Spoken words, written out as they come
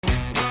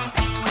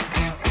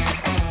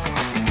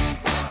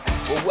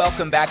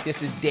Welcome back.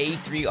 This is day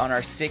 3 on our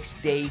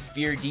 6-day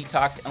fear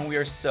detox, and we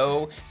are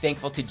so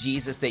thankful to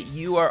Jesus that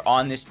you are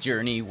on this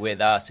journey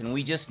with us, and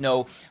we just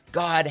know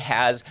God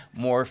has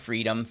more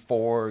freedom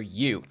for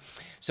you.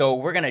 So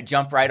we're going to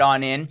jump right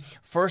on in.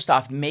 First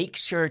off, make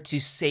sure to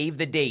save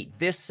the date.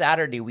 This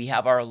Saturday, we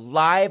have our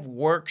live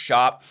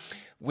workshop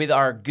with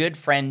our good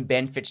friend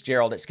Ben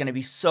Fitzgerald. It's going to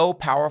be so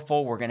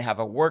powerful. We're going to have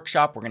a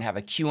workshop. We're going to have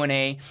a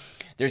Q&A.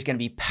 There's going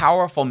to be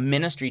powerful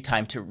ministry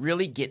time to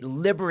really get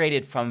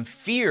liberated from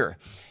fear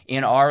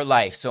in our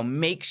life. So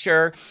make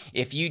sure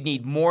if you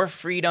need more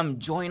freedom,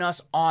 join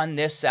us on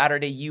this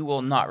Saturday. You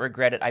will not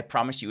regret it. I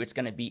promise you it's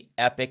going to be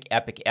epic,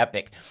 epic,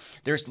 epic.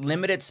 There's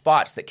limited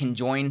spots that can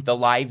join the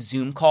live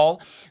Zoom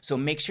call. So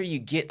make sure you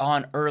get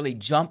on early,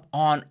 jump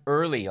on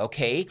early,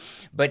 okay?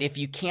 But if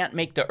you can't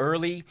make the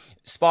early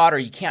spot or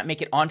you can't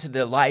make it onto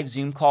the live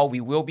Zoom call,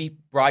 we will be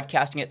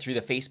broadcasting it through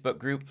the Facebook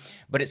group,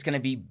 but it's going to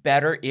be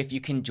better if you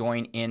can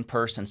join in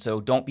person. So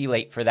don't be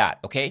late for that,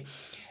 okay?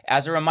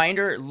 As a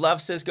reminder,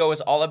 Love Says Go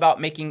is all about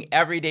making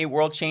everyday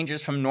world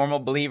changers from normal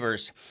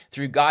believers.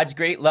 Through God's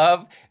great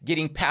love,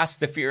 getting past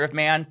the fear of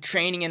man,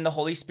 training in the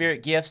Holy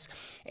Spirit gifts,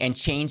 and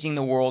changing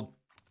the world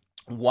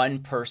one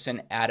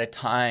person at a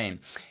time.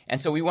 And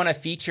so we want to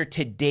feature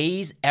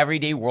today's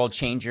everyday world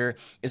changer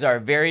is our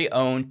very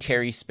own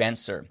Terry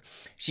Spencer.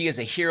 She is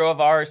a hero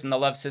of ours in the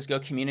Love Says Go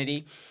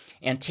community.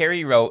 And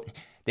Terry wrote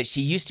that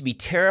she used to be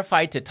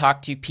terrified to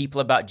talk to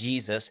people about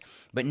Jesus,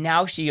 but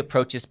now she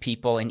approaches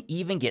people and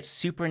even gets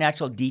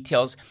supernatural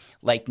details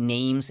like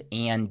names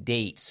and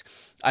dates.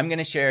 I'm going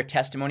to share a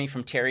testimony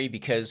from Terry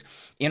because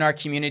in our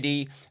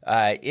community,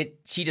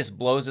 she just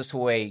blows us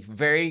away.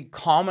 Very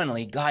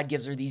commonly, God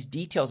gives her these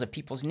details of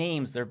people's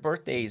names, their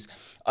birthdays,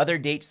 other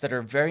dates that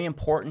are very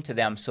important to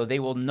them, so they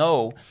will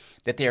know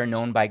that they are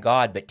known by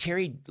God. But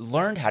Terry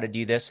learned how to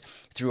do this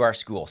through our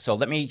school. So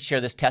let me share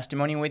this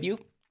testimony with you.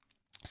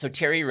 So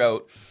Terry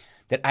wrote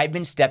that I've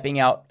been stepping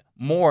out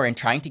more and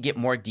trying to get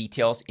more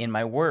details in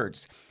my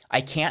words.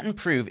 I can't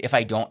improve if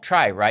I don't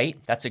try, right?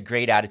 That's a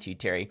great attitude,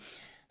 Terry.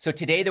 So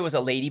today there was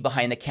a lady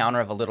behind the counter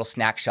of a little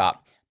snack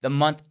shop. The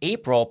month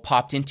April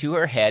popped into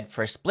her head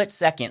for a split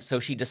second, so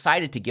she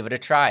decided to give it a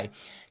try.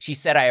 She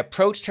said I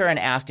approached her and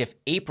asked if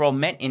April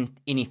meant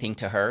anything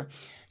to her.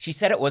 She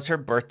said it was her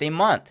birthday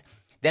month.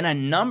 Then a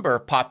number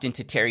popped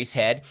into Terry's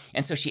head,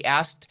 and so she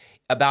asked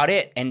about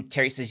it, and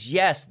Terry says,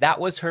 yes, that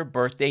was her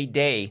birthday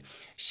day.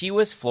 She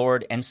was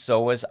floored, and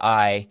so was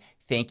I.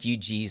 Thank you,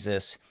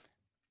 Jesus.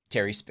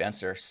 Terry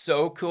Spencer.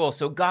 So cool.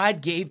 So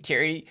God gave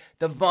Terry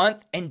the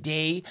month and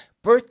day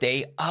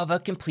birthday of a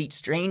complete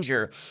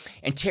stranger.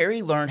 And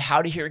Terry learned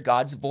how to hear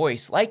God's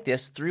voice like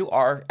this through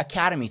our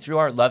academy, through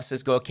our Love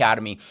Says Go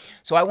Academy.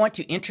 So I want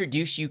to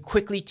introduce you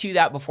quickly to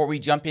that before we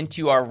jump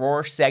into our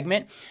Roar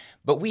segment.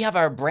 But we have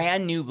our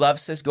brand new Love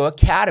Says Go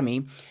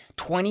Academy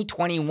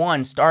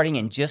 2021 starting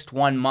in just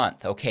 1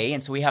 month, okay?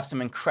 And so we have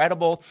some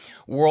incredible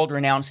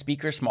world-renowned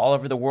speakers from all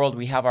over the world.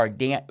 We have our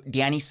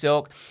Danny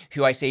Silk,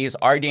 who I say is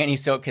our Danny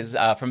Silk because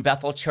from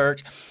Bethel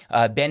Church,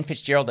 Ben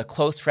Fitzgerald, a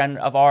close friend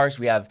of ours.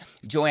 We have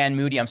Joanne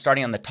Moody. I'm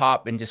starting on the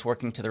top and just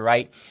working to the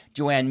right.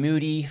 Joanne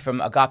Moody from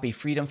Agape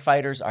Freedom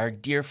Fighters, our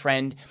dear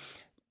friend.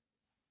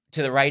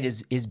 To the right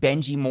is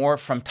Benji Moore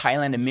from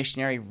Thailand, a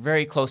missionary,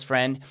 very close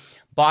friend.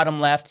 Bottom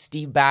left,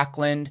 Steve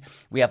Backlund.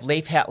 We have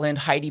Leif Hetland,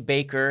 Heidi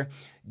Baker,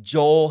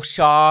 Joel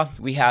Shaw.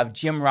 We have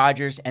Jim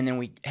Rogers, and then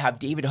we have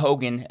David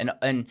Hogan,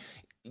 and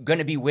going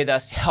to be with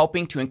us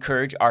helping to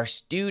encourage our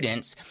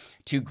students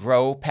to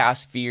grow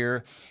past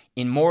fear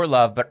in more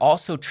love, but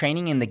also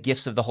training in the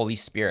gifts of the Holy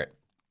Spirit.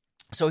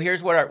 So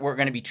here's what we're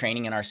going to be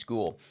training in our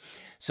school.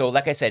 So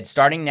like I said,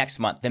 starting next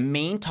month, the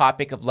main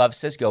topic of Love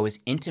Says Go is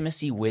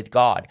intimacy with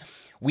God.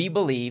 We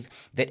believe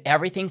that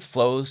everything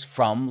flows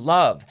from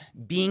love,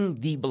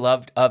 being the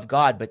beloved of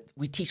God, but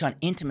we teach on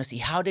intimacy,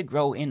 how to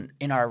grow in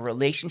our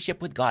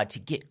relationship with God, to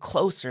get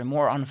closer,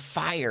 more on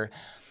fire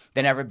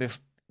than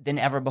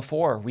ever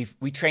before.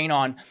 We train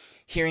on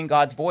hearing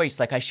God's voice,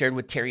 like I shared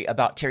with Terry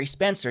about Terry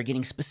Spencer,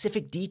 getting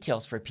specific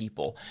details for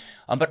people,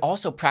 but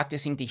also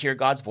practicing to hear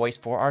God's voice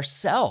for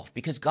ourselves,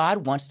 because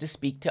God wants to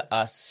speak to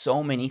us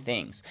so many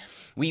things.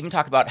 We even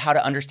talk about how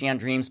to understand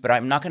dreams, but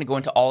I'm not going to go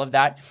into all of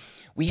that.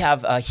 We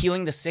have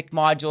Healing the Sick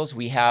modules.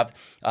 We have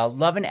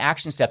Love and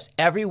Action Steps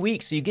every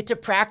week. So you get to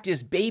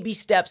practice baby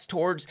steps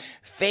towards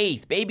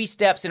faith. Baby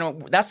steps,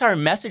 that's our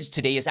message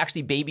today, is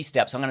actually baby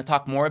steps. I'm going to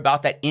talk more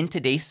about that in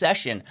today's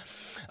session.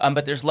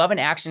 But there's Love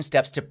and Action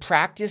Steps to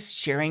practice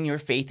sharing your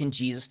faith in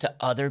Jesus to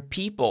other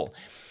people.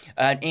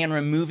 And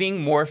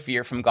removing more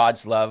fear from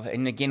God's love.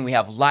 And again, we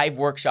have live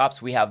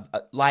workshops. We have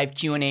live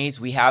Q&As.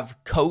 We have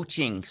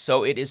coaching.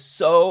 So it is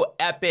so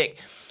epic.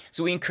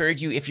 So we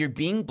encourage you, if you're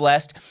being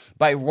blessed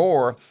by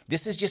Roar,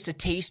 this is just a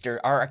taster.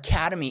 Our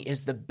academy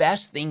is the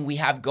best thing we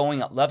have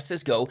going at Love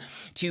Says Go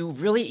to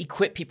really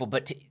equip people,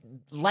 but to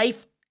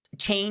life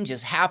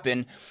changes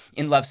happen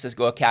in Love Says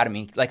Go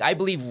Academy. Like, I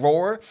believe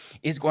Roar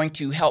is going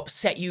to help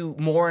set you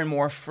more and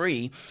more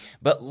free,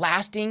 but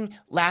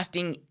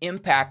lasting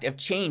impact of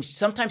change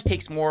sometimes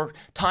takes more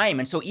time.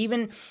 And so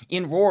even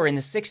in Roar, in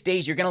the 6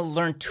 days, you're going to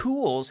learn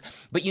tools,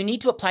 but you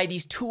need to apply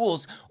these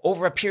tools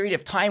over a period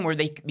of time where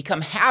they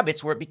become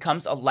habits, where it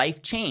becomes a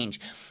life change.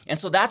 And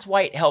so that's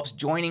why it helps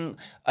joining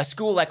a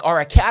school like our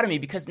academy,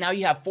 because now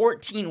you have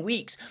 14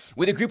 weeks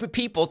with a group of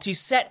people to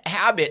set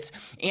habits,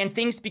 and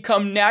things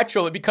become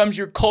natural. It becomes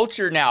your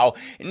culture now,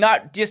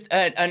 not just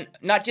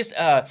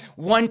a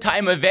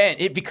one-time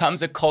event. It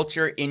becomes a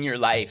culture in your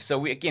life. So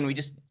we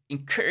just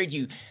encourage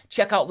you,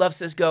 check out Love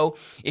Says Go.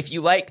 If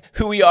you like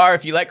who we are,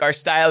 if you like our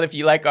style, if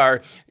you like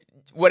our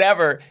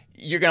whatever,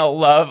 you're going to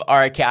love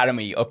our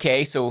academy,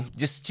 okay? So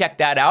just check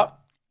that out.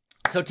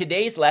 So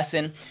today's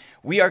lesson,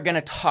 we are going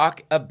to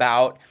talk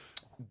about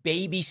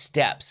baby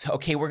steps,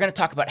 okay? We're going to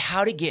talk about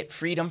how to get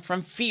freedom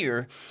from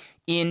fear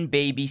in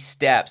baby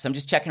steps. I'm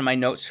just checking my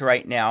notes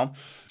right now.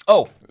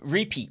 Oh,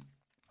 repeat,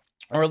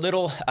 or a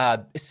little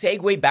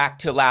segue back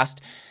to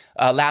last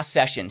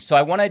session. So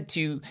I wanted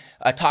to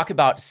talk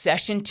about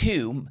session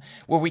 2,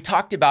 where we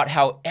talked about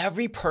how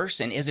every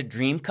person is a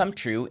dream come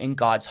true in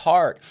God's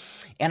heart.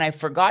 And I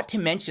forgot to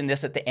mention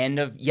this at the end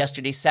of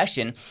yesterday's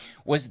session,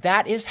 was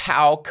that is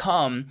how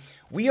come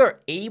we are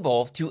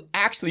able to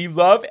actually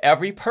love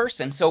every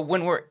person. So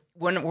when we're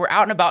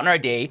out and about in our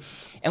day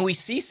and we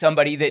see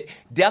somebody that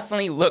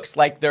definitely looks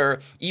like they're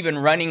even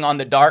running on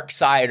the dark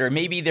side, or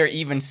maybe they're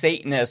even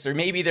Satanists, or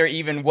maybe they're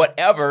even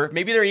whatever,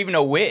 maybe they're even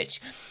a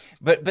witch.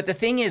 But the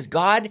thing is,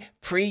 God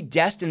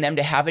predestined them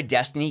to have a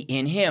destiny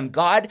in Him.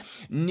 God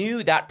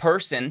knew that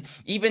person,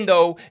 even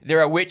though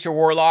they're a witch or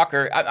warlock,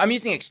 or I'm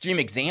using extreme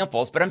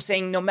examples, but I'm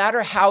saying no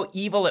matter how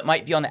evil it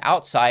might be on the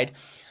outside,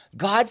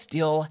 God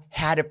still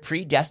had a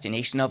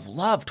predestination of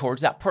love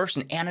towards that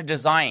person and a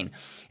design.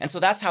 And so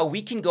that's how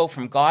we can go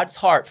from God's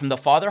heart, from the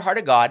Father heart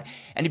of God,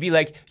 and to be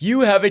like,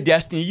 you have a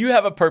destiny, you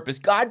have a purpose.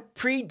 God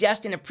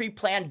predestined and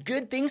pre-planned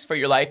good things for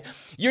your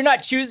life. You're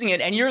not choosing it,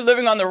 and you're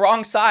living on the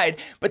wrong side,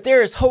 but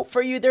there is hope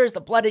for you. There is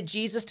the blood of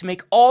Jesus to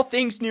make all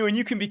things new, and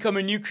you can become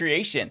a new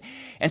creation.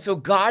 And so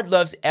God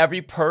loves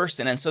every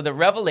person. And so the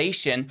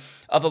revelation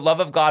of the love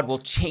of God will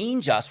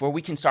change us, where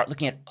we can start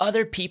looking at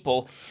other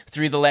people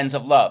through the lens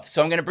of love.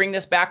 So I'm going to bring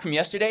this back from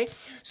yesterday.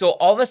 So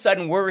all of a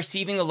sudden, we're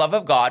receiving the love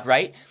of God,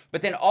 right?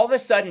 But then all of a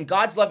sudden,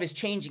 God's love is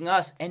changing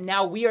us, and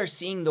now we are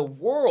seeing the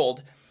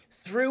world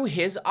through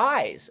His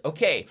eyes.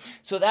 Okay,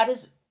 so that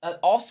is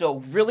also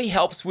really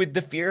helps with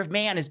the fear of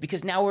man, is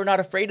because now we're not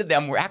afraid of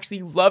them. We're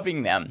actually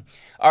loving them.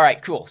 All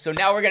right, cool. So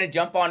now we're going to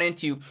jump on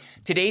into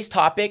today's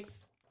topic,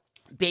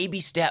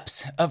 baby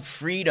steps of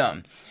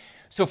freedom.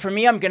 So for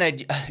me, I'm going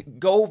to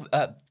go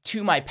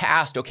to my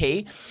past,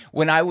 okay?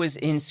 When I was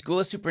in School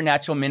of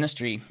Supernatural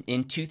Ministry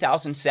in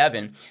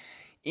 2007,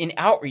 in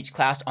outreach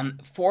class on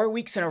 4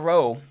 weeks in a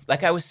row,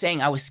 like I was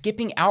saying, I was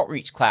skipping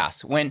outreach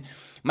class. When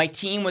my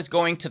team was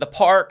going to the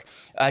park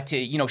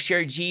to,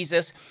 share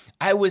Jesus,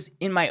 I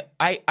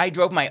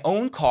drove my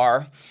own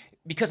car,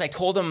 because I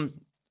told them,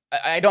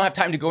 I don't have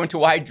time to go into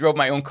why I drove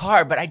my own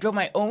car, but I drove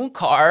my own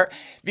car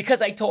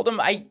because I told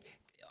them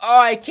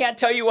I can't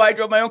tell you why I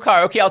drove my own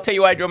car. Okay, I'll tell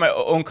you why I drove my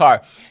own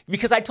car.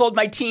 Because I told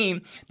my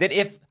team that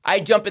if I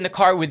jump in the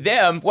car with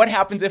them, what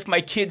happens if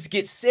my kids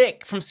get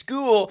sick from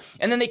school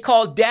and then they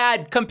call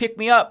Dad, come pick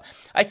me up?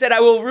 I said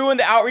I will ruin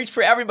the outreach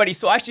for everybody,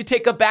 so I should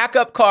take a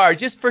backup car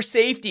just for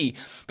safety.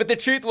 But the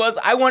truth was,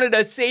 I wanted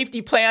a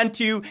safety plan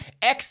to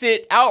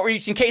exit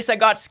outreach in case I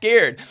got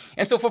scared.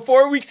 And so for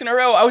 4 weeks in a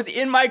row, I was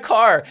in my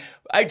car.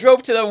 I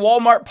drove to the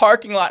Walmart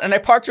parking lot, and I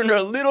parked under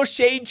a little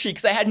shade tree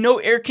because I had no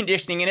air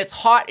conditioning, and it's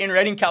hot in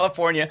Redding,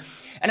 California.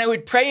 And I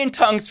would pray in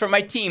tongues for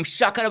my team.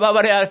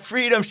 Shakara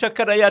freedom,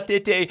 shakara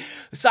yatete,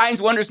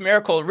 signs, wonders,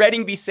 miracle,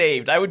 Redding be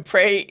saved. I would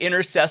pray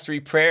intercessory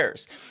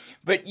prayers.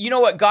 But you know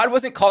what? God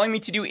wasn't calling me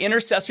to do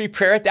intercessory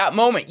prayer at that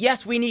moment.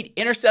 Yes, we need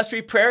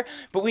intercessory prayer,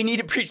 but we need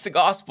to preach the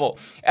gospel.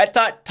 At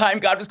that time,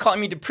 God was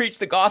calling me to preach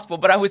the gospel,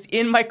 but I was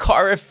in my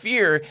car of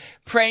fear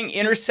praying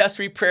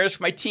intercessory prayers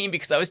for my team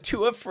because I was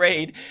too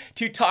afraid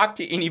to talk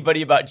to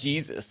anybody about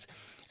Jesus.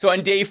 So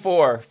on day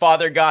 4,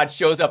 Father God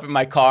shows up in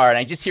my car, and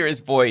I just hear His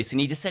voice, and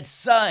He just said,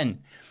 "Son,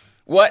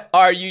 what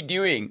are you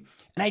doing?"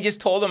 And I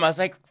just told Him, I was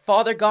like,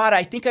 "Father God,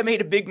 I think I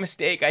made a big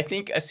mistake. I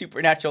think a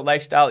supernatural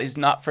lifestyle is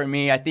not for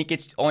me. I think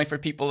it's only for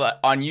people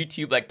on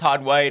YouTube like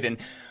Todd White and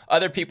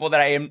other people that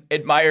I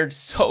admired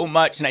so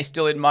much and I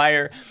still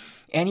admire."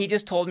 And He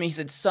just told me, He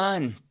said,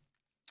 "Son,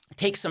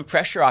 take some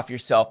pressure off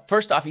yourself."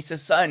 First off, He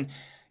says, "Son,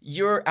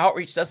 your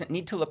outreach doesn't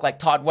need to look like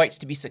Todd White's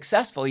to be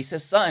successful." He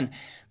says, "Son,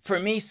 for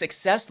me,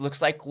 success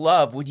looks like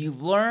love. Would you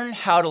learn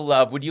how to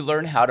love? Would you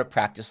learn how to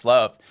practice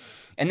love?"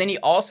 And then He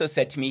also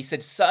said to me, He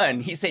said, "Son,"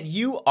 He said,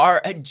 "you are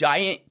a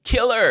giant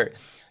killer.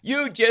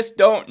 You just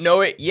don't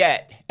know it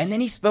yet." And then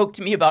He spoke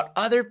to me about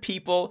other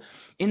people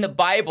in the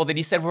Bible that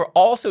He said were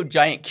also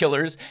giant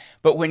killers.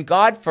 But when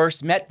God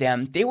first met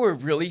them, they were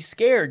really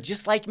scared,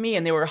 just like me,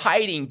 and they were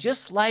hiding,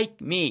 just like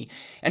me.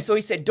 And so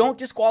He said, don't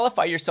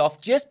disqualify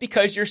yourself just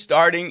because you're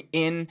starting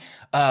in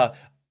a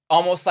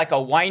almost like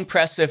a wine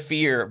press of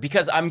fear,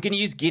 because I'm going to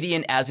use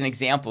Gideon as an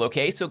example,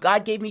 okay? So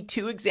God gave me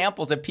 2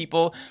 examples of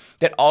people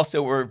that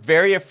also were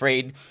very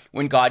afraid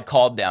when God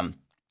called them.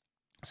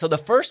 So the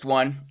first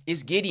one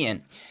is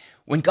Gideon.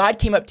 When God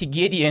came up to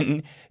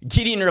Gideon,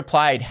 Gideon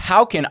replied,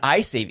 "How can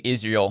I save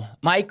Israel?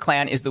 My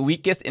clan is the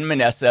weakest in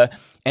Manasseh,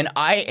 and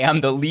I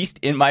am the least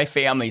in my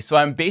family." So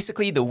I'm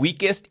basically the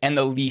weakest and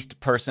the least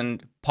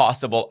person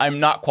possible. I'm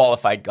not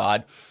qualified,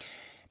 God.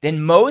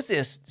 Then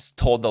Moses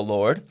told the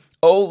Lord,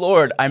 "Oh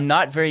Lord, I'm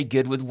not very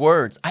good with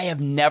words. I have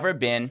never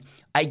been.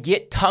 I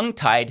get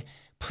tongue-tied.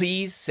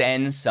 Please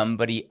send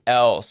somebody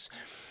else."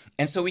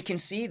 And so we can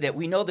see that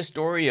we know the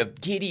story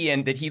of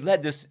Gideon, that he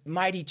led this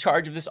mighty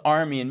charge of this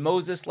army, and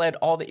Moses led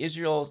all the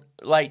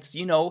Israelites,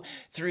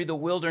 through the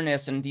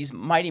wilderness and these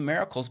mighty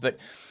miracles. But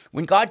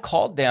when God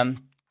called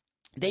them,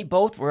 they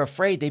both were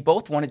afraid. They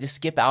both wanted to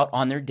skip out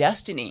on their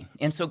destiny.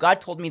 And so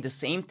God told me the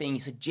same thing. He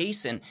said,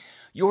 "Jason,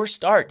 your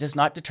start does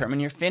not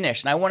determine your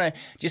finish." And I want to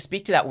just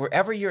speak to that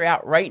wherever you're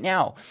at right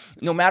now,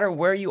 no matter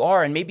where you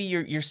are. And maybe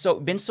you're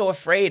been so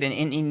afraid and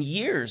in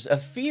years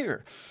of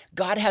fear.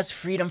 God has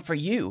freedom for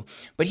you.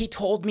 But he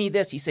told me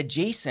this. He said,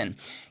 "Jason,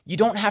 you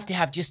don't have to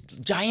have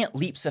just giant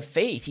leaps of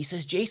faith." He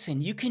says,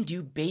 "Jason, you can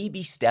do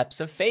baby steps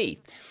of faith."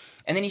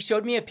 And then he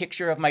showed me a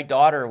picture of my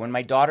daughter when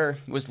my daughter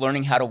was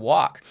learning how to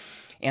walk.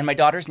 And my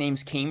daughter's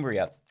name's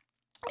Cambria.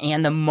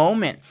 And the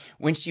moment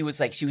when she was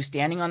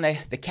standing on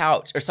the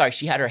couch,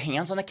 she had her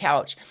hands on the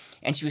couch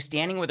and she was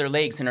standing with her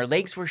legs, and her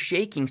legs were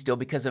shaking still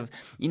because of,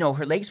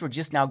 her legs were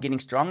just now getting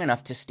strong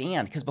enough to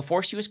stand. Because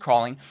before she was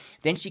crawling,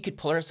 then she could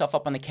pull herself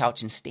up on the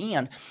couch and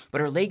stand,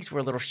 but her legs were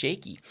a little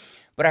shaky.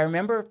 But I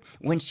remember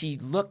when she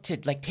looked to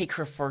take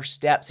her first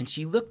steps, and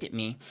she looked at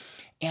me,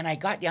 and I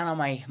got down on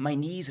my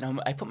knees,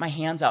 and I put my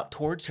hands out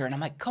towards her, and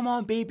I'm like, "Come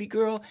on, baby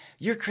girl,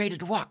 you're created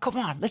to walk. Come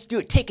on, let's do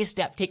it. Take a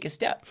step, take a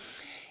step."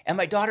 And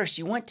my daughter,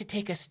 she went to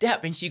take a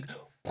step, and she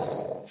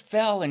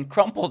fell and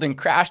crumpled and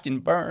crashed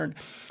and burned.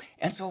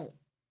 And so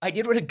I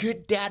did what a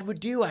good dad would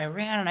do. I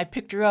ran and I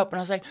picked her up, and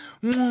I was like,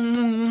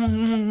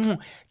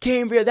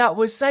 "Cambria, that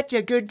was such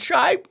a good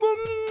try.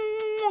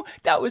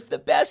 That was the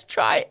best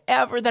try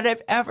ever that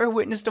I've ever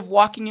witnessed of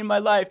walking in my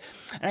life."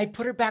 And I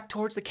put her back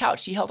towards the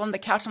couch. She held on the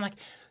couch. I'm like,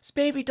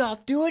 "Baby doll,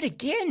 do it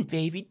again,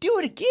 baby. Do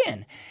it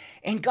again."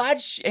 And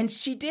and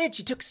she did.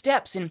 She took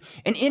steps, and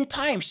in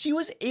time, she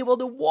was able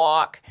to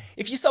walk.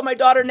 If you saw my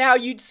daughter now,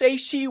 you'd say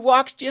she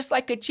walks just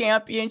like a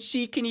champion.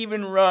 She can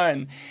even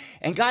run.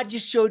 And God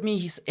just showed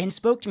me and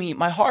spoke to me,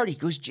 my heart. He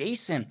goes,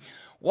 "Jason,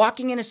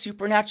 walking in a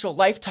supernatural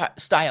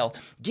lifestyle,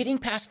 getting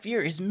past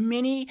fear is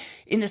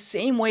in the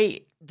same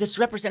way, that's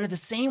represented the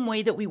same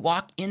way that we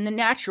walk in the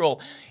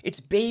natural. It's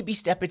baby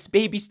step, it's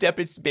baby step,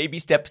 it's baby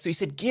step." So he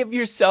said, "Give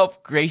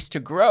yourself grace to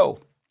grow."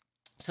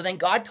 So then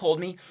God told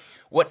me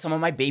what some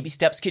of my baby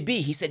steps could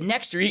be. He said,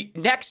 next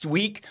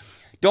week,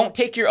 don't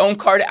take your own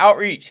car to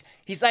outreach.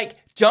 He's like,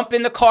 jump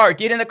in the car,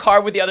 get in the car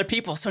with the other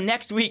people. So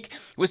next week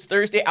was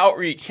Thursday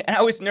outreach, and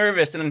I was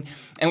nervous, and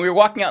we were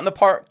walking out in the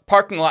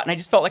parking lot, and I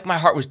just felt like my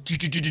heart was,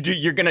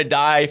 "You're going to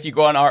die if you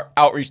go on our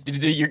outreach.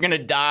 You're going to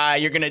die.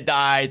 You're going to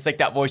die." It's like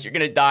that voice, "You're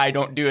going to die.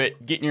 Don't do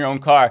it. Get in your own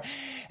car."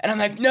 And I'm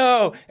like,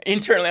 no.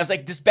 Internally, I was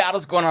like, this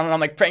battle's going on, and I'm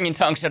like praying in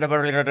tongues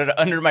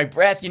under my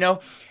breath,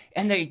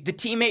 And the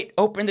teammate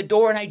opened the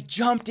door, and I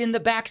jumped in the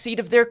backseat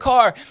of their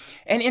car.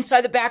 And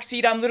inside the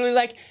backseat, I'm literally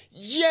like,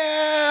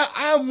 "Yeah,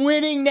 I'm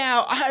winning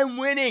now. I'm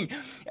winning."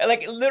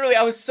 Like, literally,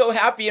 I was so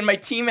happy, and my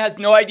team has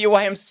no idea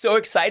why I'm so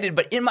excited.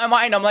 But in my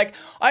mind, I'm like,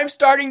 I'm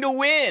starting to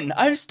win.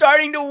 I'm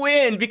starting to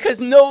win, because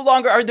no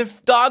longer are the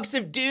dogs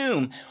of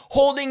doom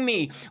holding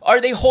me.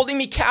 Are they holding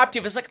me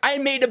captive? It's like I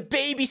made a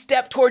baby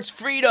step towards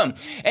freedom,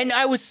 and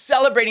I was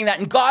celebrating that.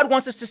 And God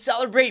wants us to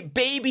celebrate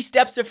baby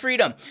steps of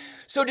freedom.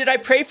 So did I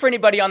pray for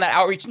anybody on that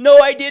outreach? No,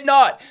 I did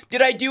not.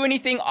 Did I do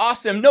anything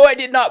awesome? No, I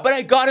did not. But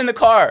I got in the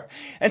car.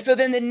 And so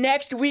then the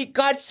next week,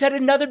 God said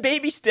another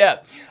baby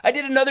step. I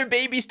did another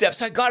baby step.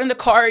 So I got in the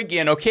car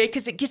again, okay?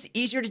 Because it gets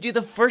easier to do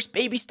the first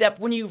baby step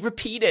when you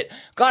repeat it.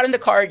 Got in the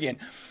car again.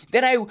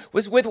 Then I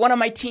was with one of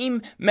my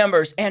team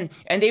members, and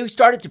they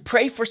started to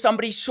pray for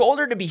somebody's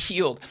shoulder to be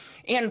healed.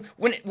 And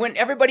when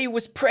everybody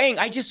was praying,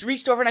 I just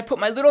reached over and I put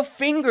my little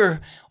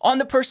finger on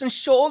the person's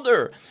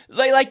shoulder,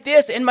 like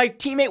this. And my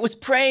teammate was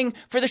praying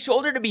for the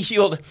shoulder to be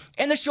healed,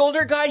 and the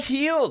shoulder got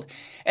healed.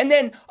 And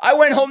then I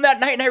went home that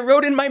night and I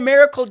wrote in my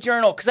miracle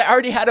journal, because I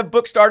already had a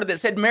book started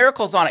that said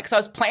miracles on it, because I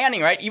was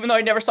planning, right? Even though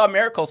I never saw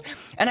miracles.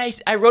 And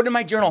I wrote in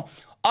my journal,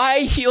 "I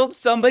healed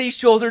somebody's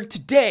shoulder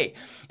today."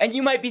 And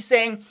you might be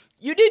saying,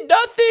 "You did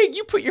nothing.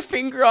 You put your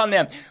finger on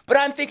them." But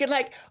I'm thinking,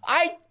 like,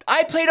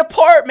 I played a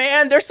part,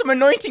 man. There's some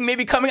anointing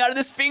maybe coming out of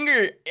this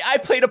finger. I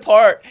played a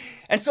part.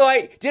 And so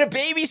I did a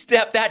baby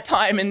step that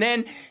time. And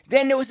then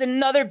there was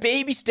another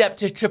baby step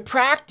to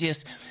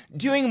practice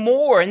doing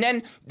more. And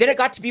then it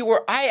got to be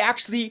where I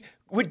actually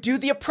would do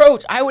the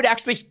approach. I would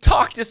actually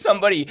talk to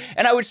somebody,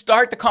 and I would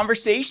start the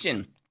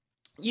conversation.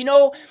 You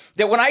know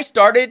that when I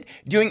started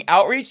doing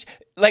outreach,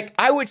 like,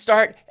 I would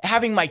start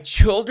having my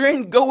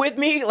children go with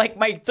me, like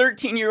my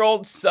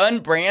 13-year-old son,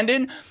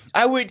 Brandon.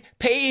 I would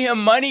pay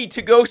him money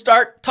to go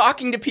start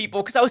talking to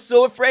people because I was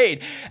so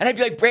afraid. And I'd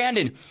be like,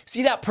 Brandon,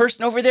 see that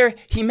person over there?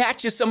 He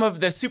matches some of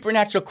the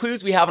supernatural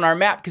clues we have on our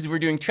map because we're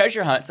doing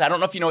treasure hunts. I don't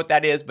know if you know what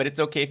that is, but it's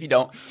okay if you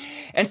don't.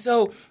 And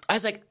so I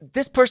was like,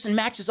 this person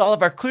matches all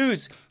of our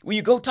clues. Will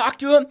you go talk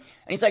to him?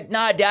 And he's like,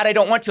 nah, Dad, I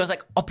don't want to. I was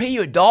like, I'll pay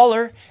you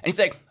 $1. And he's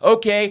like,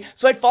 okay.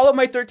 So I'd follow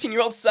my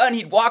 13-year-old son.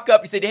 He'd walk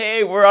up. He said,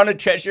 hey, we're on a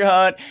treasure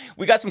hunt.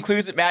 We got some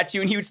clues that match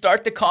you. And he would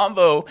start the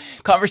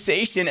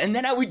conversation. And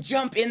then I would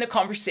jump in the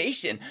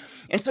conversation.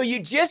 And so you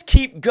just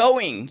keep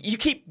going. You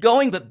keep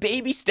going, but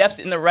baby steps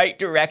in the right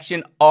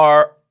direction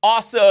are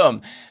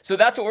awesome. So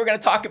that's what we're going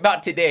to talk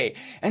about today.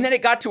 And then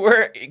it got to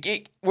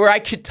where I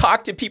could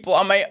talk to people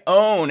on my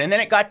own. And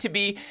then it got to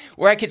be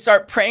where I could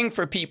start praying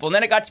for people. And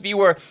then it got to be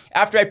where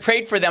after I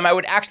prayed for them, I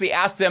would actually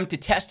ask them to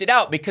test it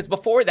out. Because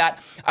before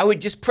that, I would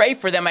just pray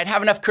for them. I'd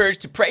have enough courage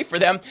to pray for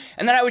them.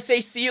 And then I would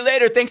say, see you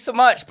later. Thanks so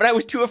much. But I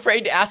was too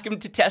afraid to ask them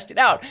to test it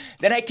out.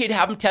 Then I could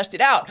have them test it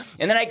out.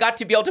 And then I got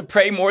to be able to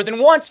pray more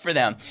than once for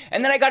them.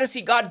 And then I got to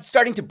see God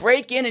starting to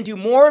break in and do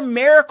more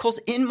miracles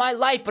in my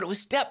life. But it was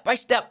step by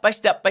step by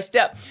step by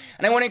step.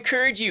 And I want to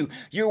encourage you,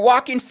 your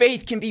walk in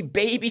faith can be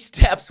baby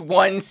steps,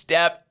 one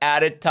step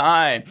at a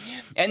time.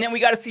 And then we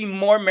got to see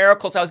more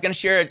miracles. I was going to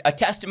share a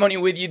testimony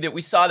with you that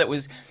we saw that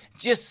was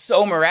just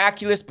so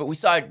miraculous, but we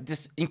saw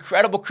this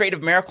incredible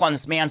creative miracle on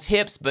this man's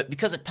hips. But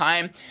because of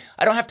time,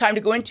 I don't have time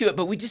to go into it,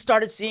 but we just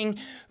started seeing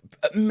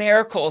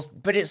miracles,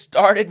 but it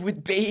started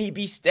with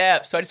baby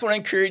steps. So I just want to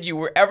encourage you,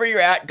 wherever you're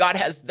at, God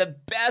has the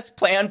best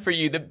plan for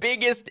you, the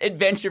biggest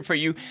adventure for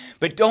you,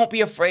 but don't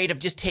be afraid of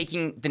just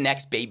taking the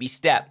next baby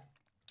step.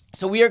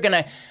 So we are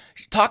going to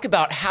talk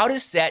about how to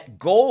set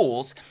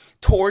goals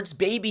towards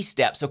baby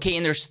steps, okay?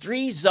 And there's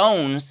 3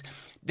 zones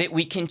that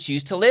we can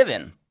choose to live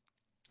in.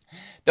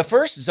 The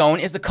first zone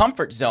is the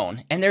comfort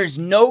zone, and there's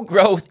no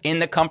growth in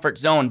the comfort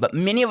zone, but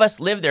many of us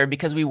live there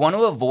because we want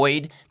to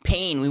avoid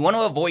pain, we want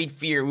to avoid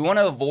fear, we want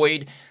to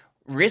avoid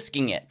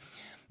risking it.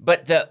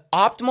 But the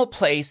optimal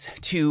place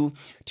to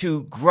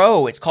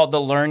grow, it's called the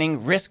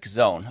learning risk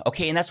zone,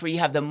 okay? And that's where you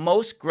have the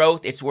most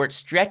growth. It's where it's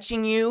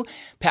stretching you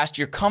past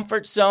your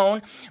comfort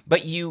zone,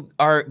 but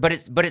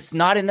it's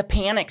not in the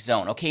panic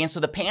zone, okay? And so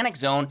the panic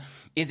zone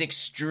is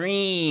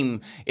extreme.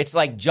 It's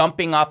like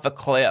jumping off a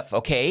cliff,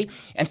 okay?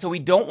 And so we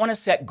don't want to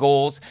set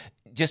goals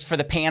just for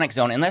the panic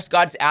zone. Unless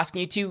God's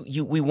asking you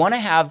to, we want to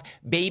have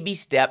baby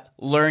step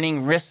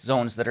learning risk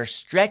zones that are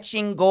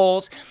stretching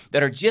goals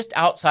that are just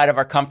outside of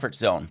our comfort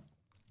zone.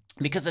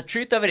 Because the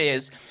truth of it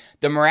is,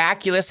 the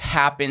miraculous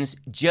happens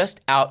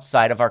just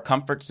outside of our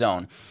comfort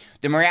zone.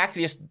 The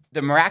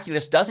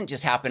miraculous doesn't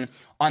just happen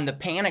on the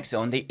panic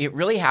zone. It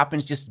really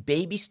happens just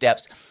baby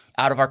steps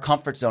out of our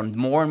comfort zone.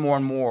 More and more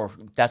and more,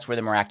 that's where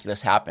the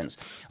miraculous happens.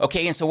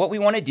 Okay, and so what we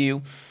want to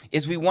do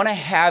is we want to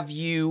have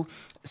you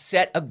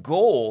set a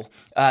goal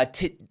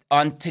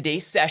on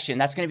today's session.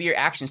 That's going to be your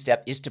action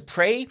step, is to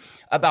pray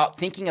about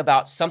thinking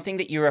about something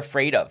that you're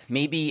afraid of,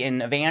 maybe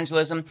in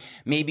evangelism,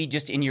 maybe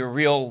just in your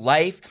real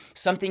life,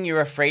 something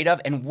you're afraid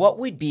of, and what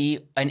would be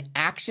an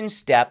action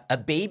step, a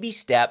baby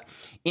step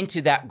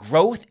into that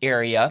growth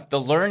area, the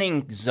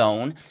learning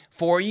zone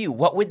for you.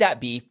 What would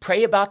that be?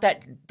 Pray about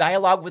that,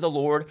 dialogue with the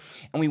Lord,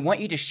 and we want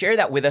you to share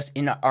that with us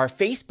in our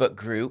Facebook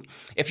group.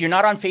 If you're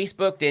not on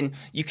Facebook, then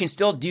you can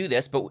still do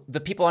this, but the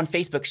people on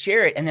Facebook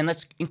share it, and then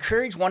let's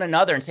encourage one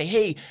another and say,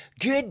 hey,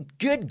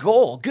 good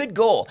goal.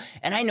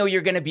 And I know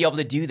you're going to be able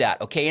to do that,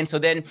 okay? And so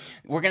then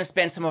we're going to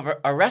spend some of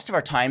our rest of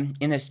our time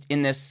in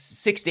this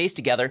 6 days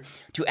together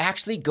to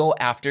actually go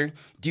after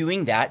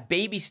doing that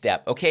baby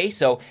step, okay?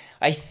 So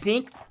I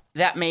think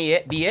that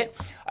may be it.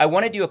 I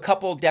want to do a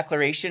couple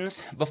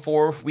declarations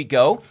before we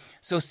go.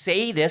 So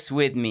say this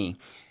with me.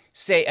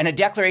 And a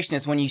declaration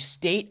is when you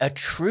state a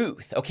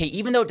truth, okay?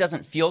 Even though it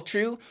doesn't feel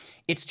true,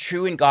 it's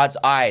true in God's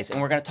eyes. And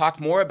we're going to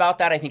talk more about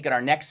that, I think, in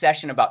our next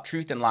session about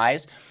truth and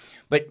lies.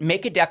 But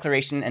make a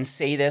declaration and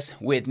say this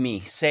with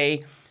me.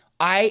 Say,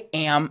 I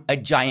am a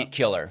giant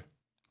killer.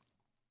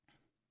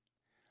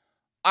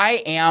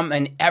 I am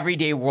an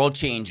everyday world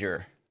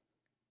changer.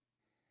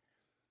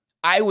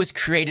 I was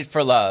created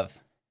for love,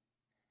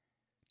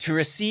 to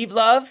receive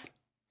love,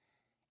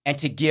 and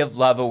to give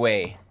love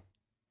away.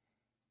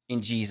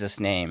 In Jesus'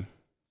 name.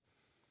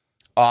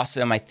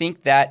 Awesome. I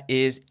think that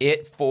is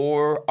it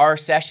for our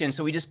session.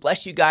 So we just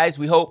bless you guys.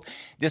 We hope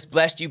this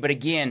blessed you. But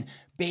again,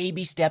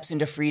 baby steps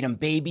into freedom.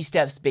 Baby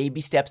steps, baby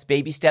steps,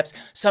 baby steps.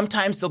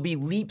 Sometimes there'll be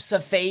leaps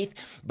of faith,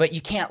 but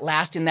you can't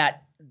last in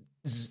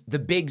the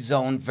big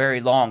zone very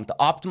long. The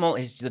optimal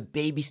is the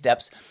baby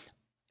steps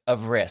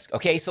of risk.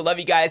 Okay, so love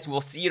you guys.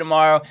 We'll see you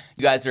tomorrow.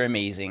 You guys are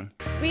amazing.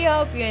 We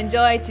hope you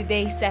enjoyed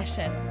today's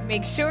session.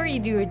 Make sure you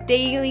do your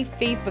daily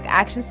Facebook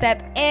action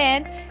step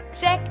and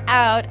check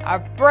out our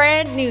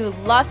brand new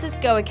Losses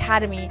Go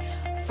Academy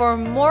for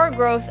more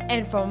growth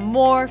and for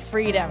more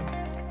freedom.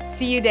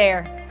 See you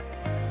there.